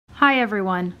Hi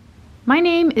everyone, my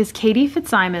name is Katie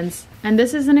Fitzsimons, and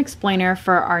this is an explainer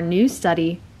for our new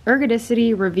study,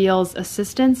 Ergodicity Reveals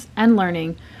Assistance and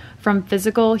Learning from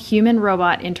Physical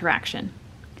Human-Robot Interaction.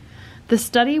 The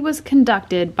study was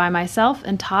conducted by myself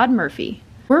and Todd Murphy.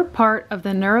 We're part of the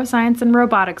Neuroscience and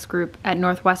Robotics group at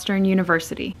Northwestern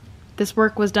University. This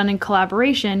work was done in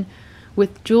collaboration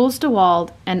with Jules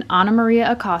DeWald and Ana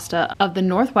Maria Acosta of the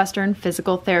Northwestern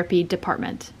Physical Therapy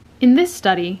Department. In this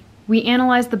study, we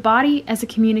analyzed the body as a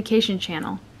communication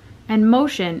channel and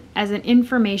motion as an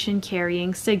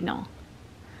information-carrying signal.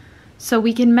 So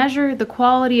we can measure the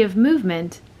quality of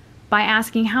movement by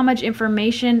asking how much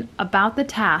information about the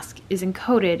task is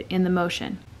encoded in the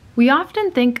motion. We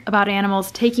often think about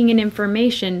animals taking in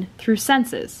information through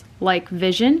senses, like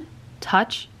vision,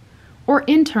 touch, or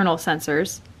internal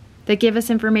sensors that give us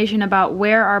information about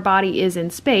where our body is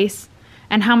in space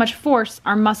and how much force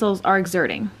our muscles are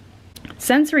exerting.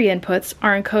 Sensory inputs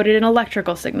are encoded in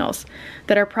electrical signals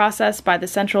that are processed by the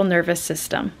central nervous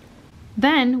system.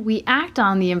 Then we act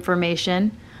on the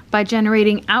information by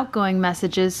generating outgoing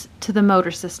messages to the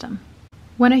motor system.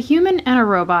 When a human and a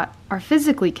robot are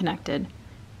physically connected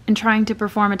and trying to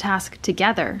perform a task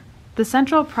together, the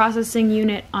central processing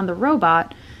unit on the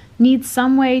robot needs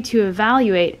some way to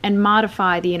evaluate and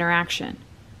modify the interaction.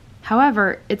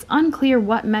 However, it's unclear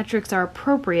what metrics are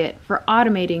appropriate for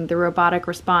automating the robotic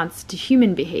response to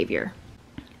human behavior.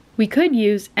 We could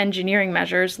use engineering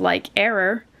measures like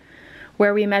error,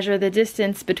 where we measure the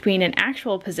distance between an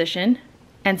actual position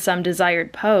and some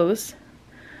desired pose,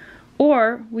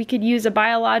 or we could use a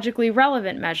biologically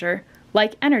relevant measure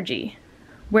like energy,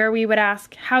 where we would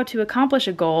ask how to accomplish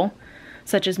a goal,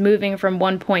 such as moving from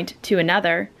one point to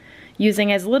another,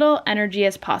 using as little energy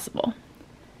as possible.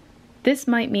 This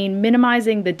might mean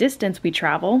minimizing the distance we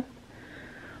travel,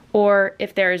 or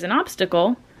if there is an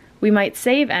obstacle, we might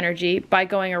save energy by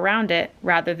going around it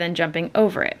rather than jumping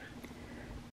over it.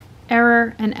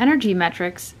 Error and energy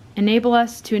metrics enable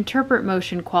us to interpret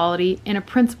motion quality in a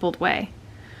principled way,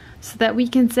 so that we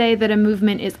can say that a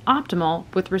movement is optimal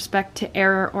with respect to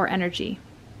error or energy.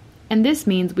 And this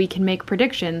means we can make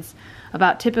predictions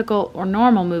about typical or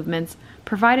normal movements,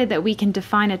 provided that we can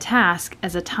define a task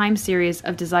as a time series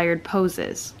of desired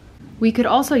poses. We could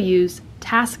also use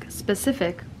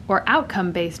task-specific or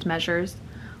outcome-based measures,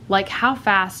 like how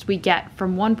fast we get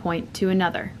from one point to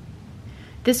another.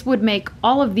 This would make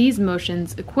all of these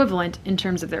motions equivalent in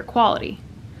terms of their quality.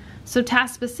 So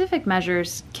task-specific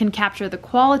measures can capture the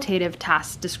qualitative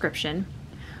task description,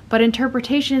 but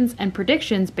interpretations and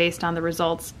predictions based on the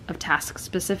results of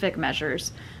task-specific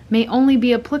measures may only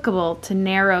be applicable to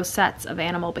narrow sets of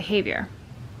animal behavior.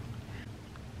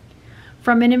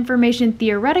 From an information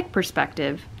theoretic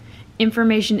perspective,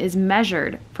 information is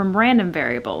measured from random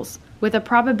variables with a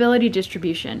probability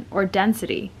distribution or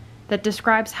density that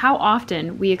describes how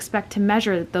often we expect to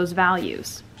measure those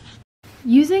values.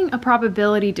 Using a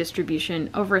probability distribution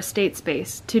over a state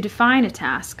space to define a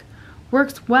task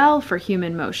works well for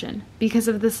human motion because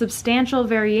of the substantial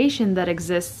variation that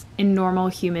exists in normal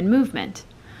human movement,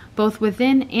 both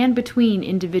within and between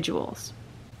individuals.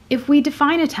 If we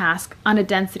define a task on a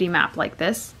density map like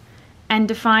this, and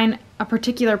define a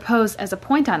particular pose as a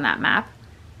point on that map,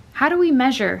 how do we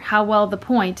measure how well the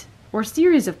point, or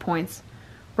series of points,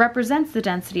 represents the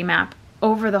density map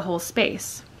over the whole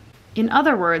space? In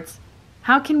other words,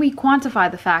 how can we quantify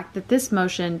the fact that this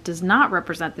motion does not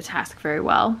represent the task very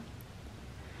well,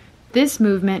 this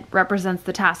movement represents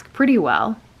the task pretty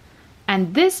well,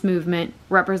 and this movement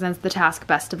represents the task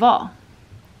best of all?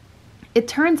 It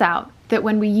turns out that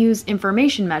when we use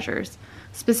information measures,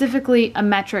 specifically a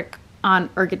metric on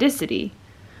ergodicity,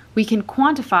 we can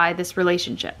quantify this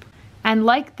relationship. And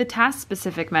like the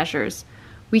task-specific measures,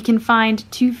 we can find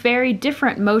two very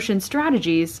different motion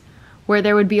strategies where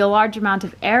there would be a large amount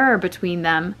of error between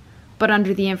them, but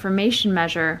under the information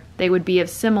measure, they would be of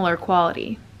similar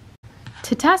quality.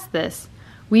 To test this,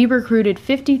 we recruited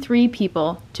 53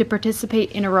 people to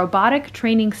participate in a robotic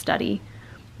training study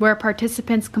where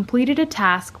participants completed a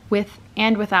task with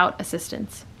and without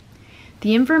assistance.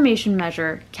 The information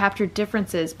measure captured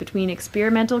differences between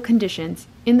experimental conditions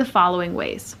in the following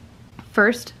ways.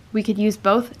 First, we could use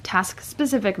both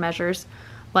task-specific measures,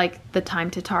 like the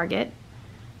time to target,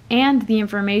 and the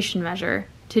information measure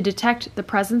to detect the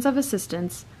presence of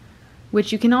assistance,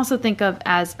 which you can also think of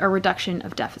as a reduction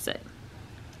of deficit.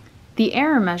 The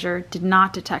error measure did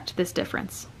not detect this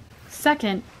difference.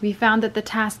 Second, we found that the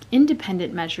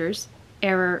task-independent measures,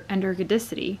 error and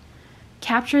ergodicity,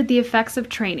 captured the effects of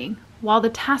training, while the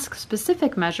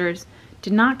task-specific measures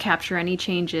did not capture any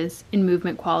changes in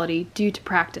movement quality due to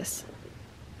practice.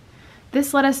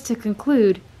 This led us to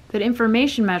conclude that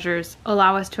information measures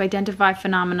allow us to identify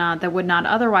phenomena that would not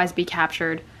otherwise be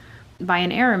captured by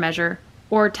an error measure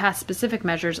or task-specific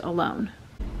measures alone.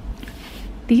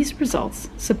 These results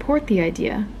support the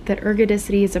idea that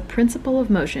ergodicity is a principle of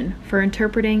motion for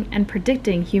interpreting and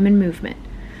predicting human movement,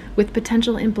 with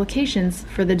potential implications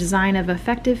for the design of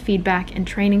effective feedback and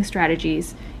training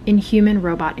strategies in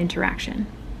human-robot interaction.